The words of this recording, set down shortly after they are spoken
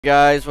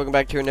Guys, welcome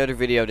back to another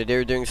video. Today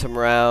we're doing some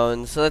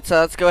rounds. So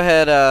let's go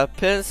ahead.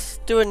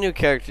 Do a new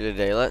character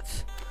today.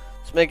 Let's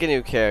make a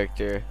new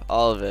character.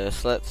 All of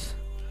us. Let's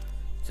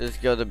just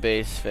go to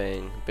base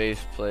thing, base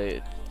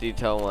plate,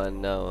 detail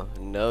 1.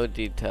 No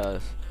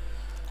details.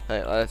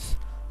 Alright,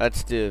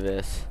 let's do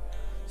this.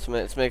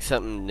 Let's make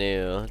something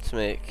new. Let's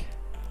make.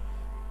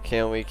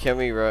 Can we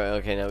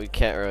okay, no, we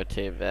can't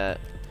rotate that.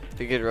 If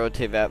we could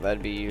rotate that,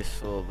 that'd be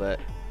useful, but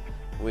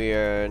we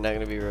are not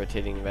gonna be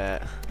rotating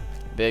that.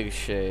 Big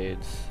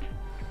shades.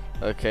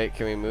 Okay,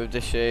 can we move the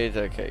shades?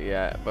 Okay,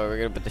 yeah, but we're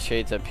gonna put the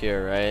shades up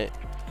here, right?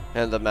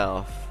 And the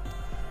mouth.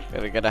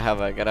 Gotta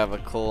have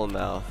a cool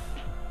mouth.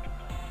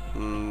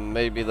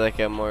 Maybe like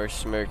a more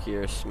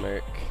smirkier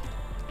smirk.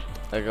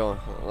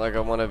 Like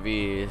a one of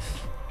these.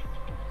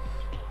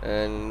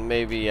 And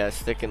maybe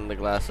sticking the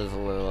glasses a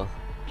little.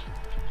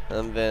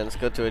 And then let's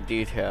go to a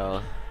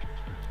detail.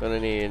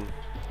 Gonna need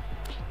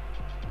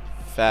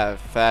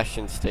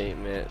fashion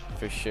statement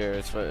for sure.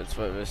 It's what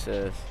this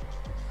is.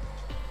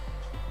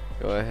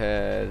 Go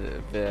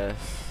ahead, this.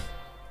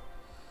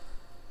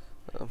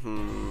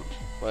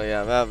 Well,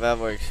 yeah, that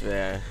works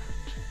there.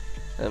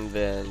 And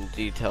then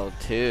detail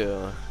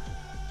 2.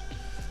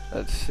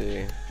 Let's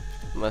see,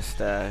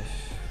 mustache.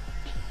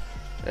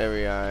 There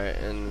we are,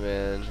 and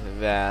then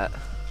that.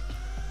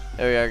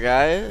 There we are,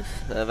 guys.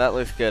 That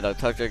looks good. I'll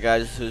talk to you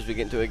guys as soon as we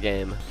get into a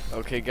game.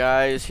 Okay,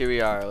 guys, here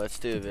we are. Let's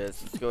do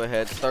this. Let's go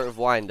ahead. Start with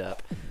wind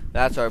up.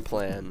 That's our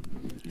plan.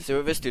 See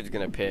what this dude's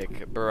gonna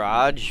pick.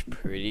 Barrage,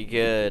 pretty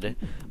good,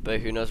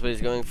 but who knows what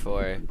he's going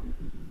for.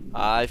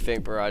 I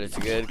think Barrage is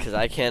good because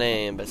I can't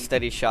aim, but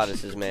steady shot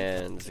is his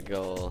man's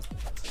goal.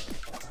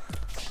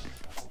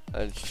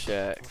 Let's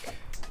check.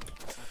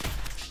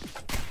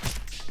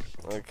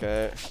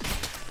 Okay.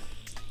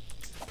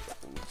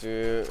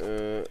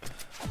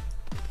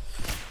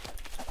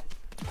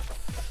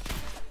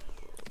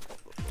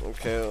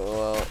 Okay,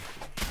 well,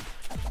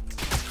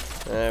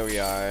 there we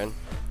are.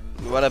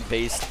 What a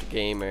based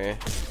gamer.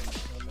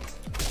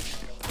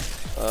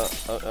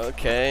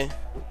 Okay.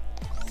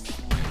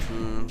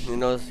 Who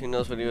knows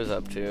what he was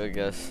up to, I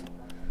guess.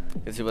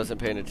 Guess he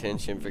wasn't paying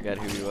attention, forgot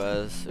who he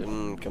was.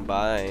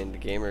 Combined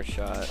gamer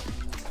shot.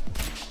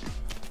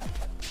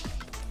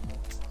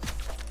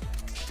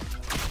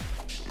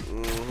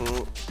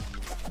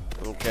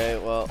 Okay,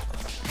 well,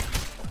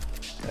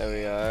 there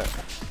we are.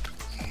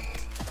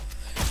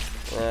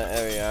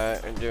 There we are.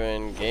 We're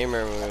doing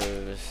gamer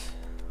moves.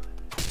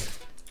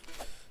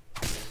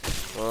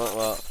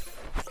 Well,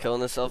 killing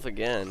himself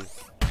again.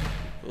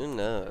 Who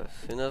knows?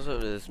 Who knows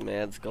what this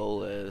man's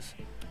goal is?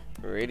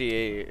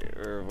 Radiate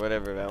or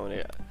whatever that one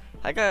is.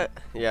 I got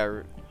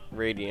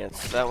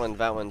radiance. That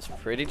one's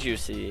pretty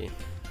juicy.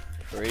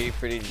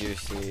 Pretty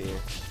juicy.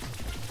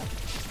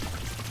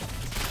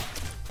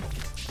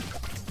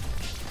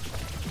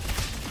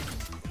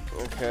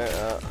 Okay.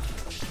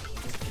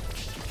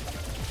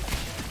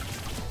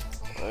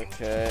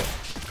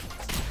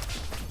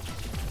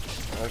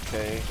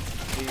 Okay.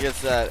 He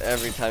gets that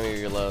every time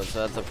he reloads,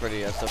 so that's a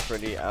pretty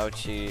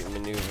ouchy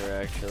maneuver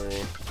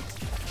actually.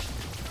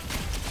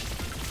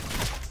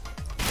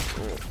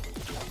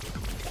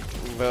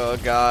 Oh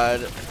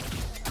god.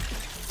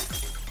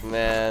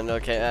 Man,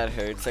 okay, that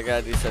hurts. I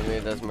gotta do something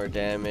that does more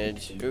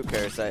damage. Ooh,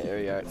 parasite, there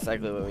we are.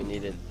 Exactly what we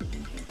needed.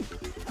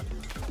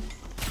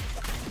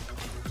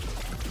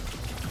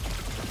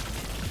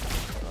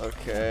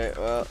 Okay,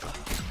 well.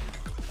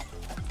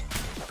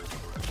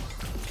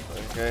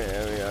 Okay,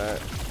 there we are.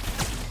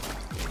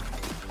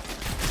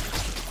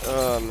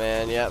 Oh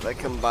man, yeah, that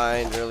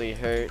combined really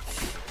hurts.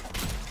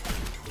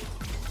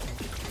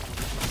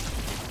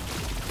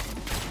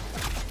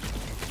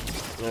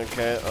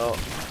 Okay, oh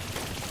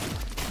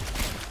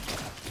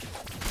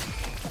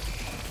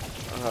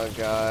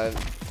god,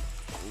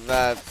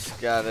 that's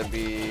gotta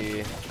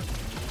be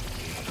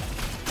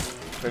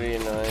pretty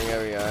annoying.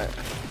 There we are.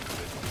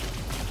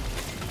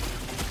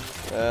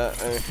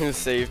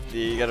 Safety,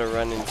 you gotta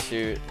run and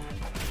shoot.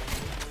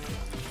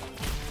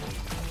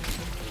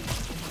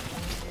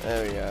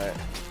 There we are.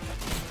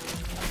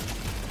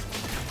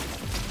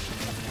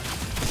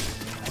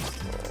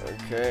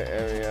 Okay,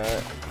 there we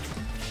are.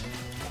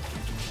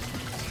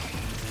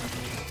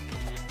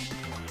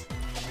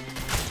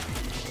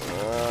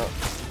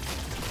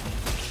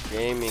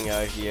 Gaming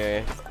out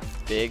here.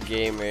 Big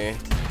gamer.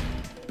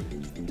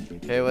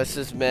 Okay, what's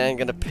this man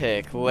gonna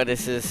pick? What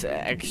is this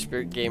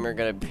expert gamer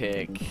gonna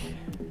pick?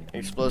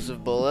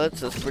 Explosive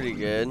bullets? That's pretty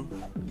good.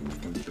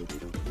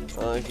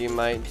 Well, he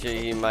might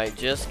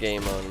just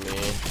game on me.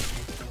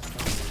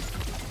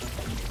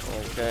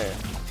 Okay.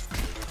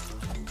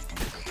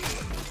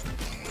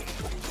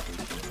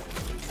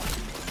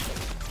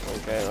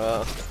 Okay,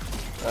 well,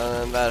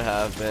 that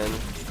happened.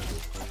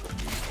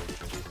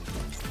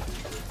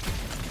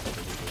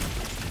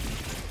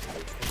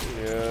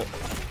 Yeah.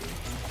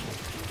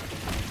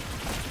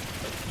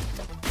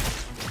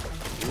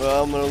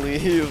 Well, I'm gonna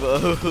leave.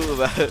 Oh,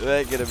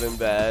 that could have been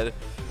bad.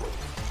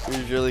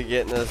 He's really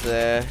getting us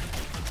there.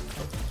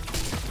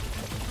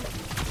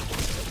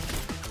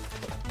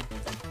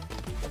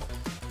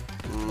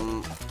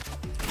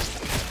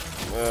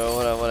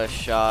 Oh, what a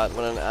shot.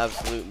 What an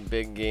absolute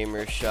big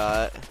gamer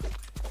shot.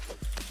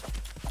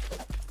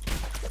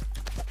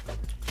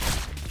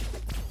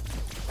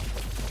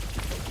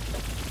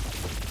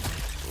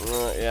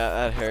 Yeah,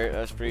 that hurt.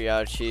 That was pretty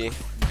ouchy. See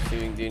if we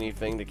can do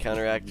anything to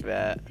counteract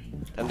that.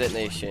 Time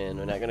detonation.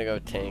 We're not gonna go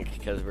tank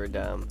because we're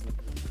dumb.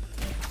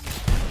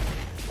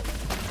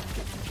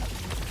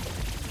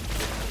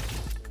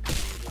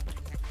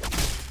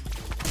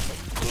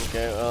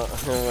 Okay, well,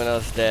 everyone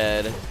else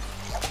dead.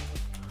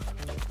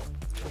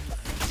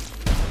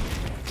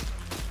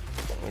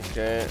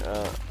 Okay,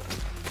 no,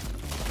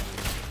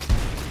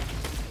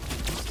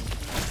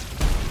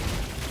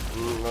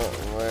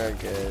 we're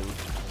good.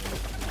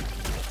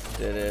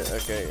 Did it.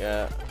 Okay,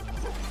 yeah.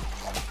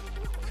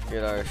 Let's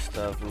get our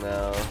stuff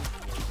now.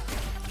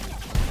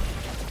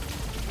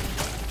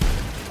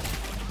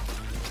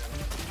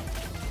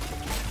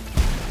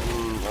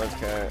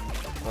 Okay.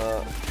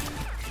 Well,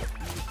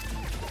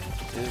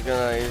 he's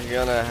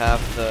gonna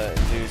have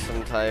to do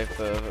some type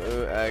of.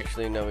 Ooh,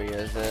 actually, no, he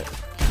isn't.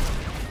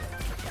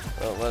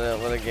 Oh,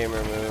 what a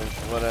gamer move.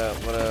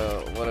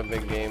 What a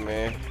big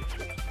gamer.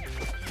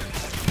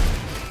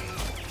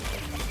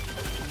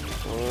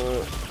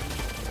 Ooh.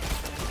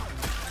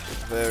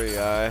 There we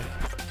are.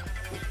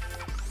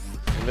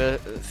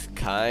 It's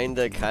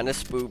kinda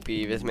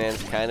spoopy. This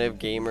man's kind of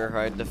gamer,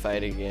 hard to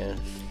fight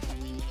against.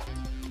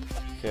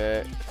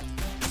 Okay.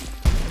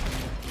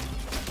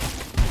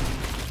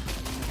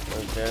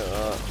 Okay,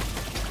 well.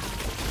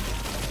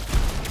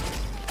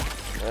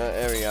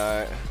 There we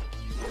are.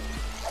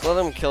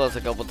 Let him kill us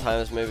a couple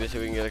times, maybe, so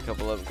we can get a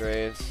couple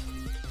upgrades.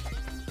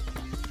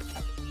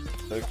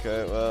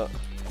 Okay, well.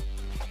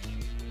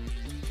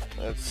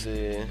 Let's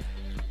see.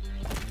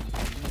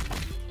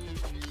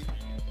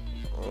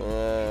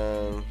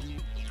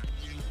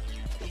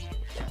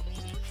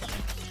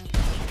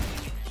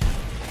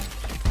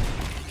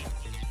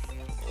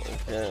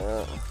 Okay,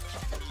 well.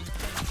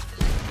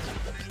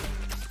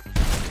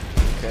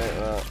 Okay,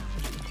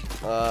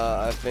 well.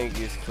 I think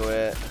he's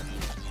quit.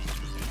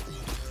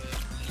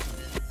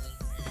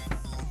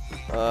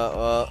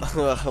 Well,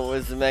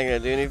 was the man gonna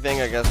do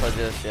anything? I guess I'll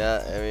just, yeah,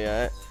 there we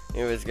are.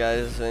 Anyways,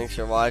 guys, thanks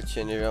for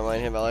watching. If you don't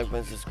mind, hit my like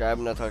button, subscribe,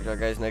 and I'll talk to you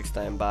guys next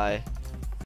time. Bye.